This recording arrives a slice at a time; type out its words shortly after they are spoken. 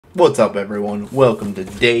What's up, everyone? Welcome to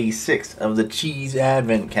day 6 of the Cheese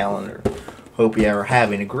Advent Calendar. Hope you are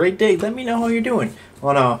having a great day. Let me know how you're doing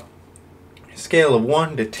on a scale of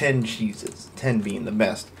 1 to 10 cheeses, 10 being the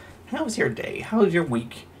best. How's your day? How's your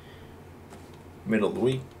week? Middle of the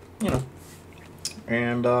week, you know.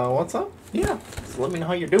 And what's up? Yeah, just let me know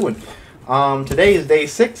how you're doing. Today is day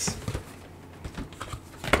 6.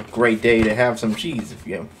 A great day to have some cheese, if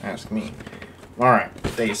you ask me.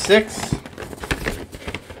 Alright, day 6.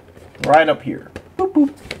 Right up here. Boop,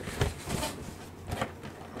 boop.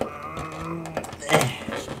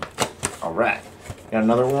 Alright. Got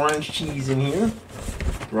another orange cheese in here.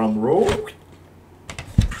 Drum roll.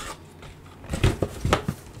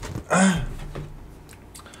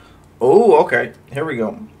 Oh, okay. Here we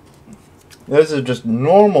go. This is just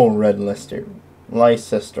normal red Leicester.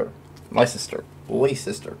 Leicester. Leicester.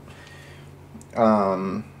 Leicester.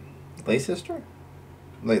 Leicester?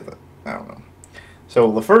 I don't know. So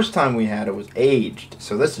the first time we had it was aged.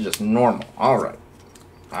 So this is just normal. Alright.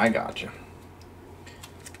 I got you.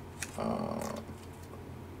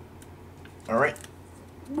 Alright.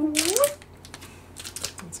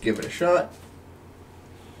 Let's give it a shot.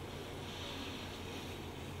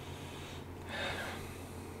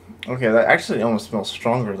 Okay, that actually almost smells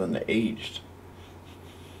stronger than the aged.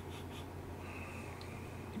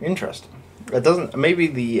 Interesting. It doesn't. Maybe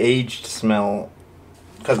the aged smell,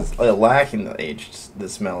 because it's lacking the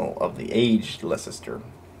smell of the aged Leicester.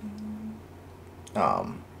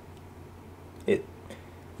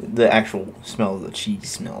 The actual smell of the cheese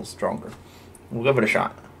smells stronger. We'll give it a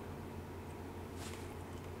shot.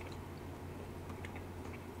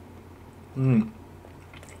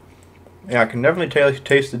 Yeah, I can definitely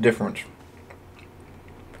taste the difference.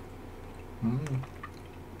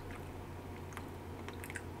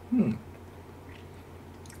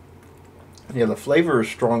 Yeah, the flavor is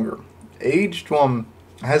stronger. Aged one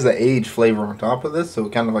has the aged flavor on top of this, so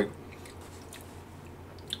it kind of like.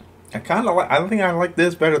 I think I like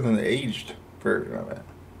this better than the aged version of it.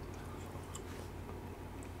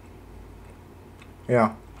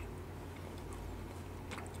 Yeah.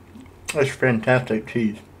 It's fantastic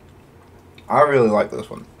cheese. I really like this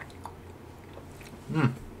one.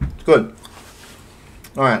 It's good.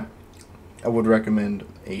 Alright. I would recommend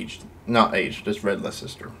aged. Not aged, just red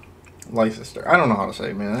Leicester. Leicester. I don't know how to say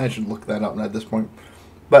it, man. I should look that up at this point.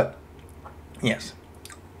 But, yes.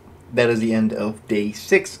 That is the end of day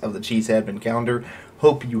 6 of the Cheese Advent Calendar.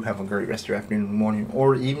 Hope you have a great rest of your afternoon, morning,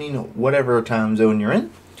 or evening, whatever time zone you're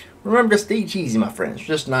in. Remember to stay cheesy, my friends.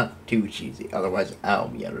 Just not too cheesy. Otherwise, I'll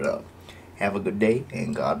be out of it up. Have a good day,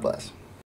 and God bless.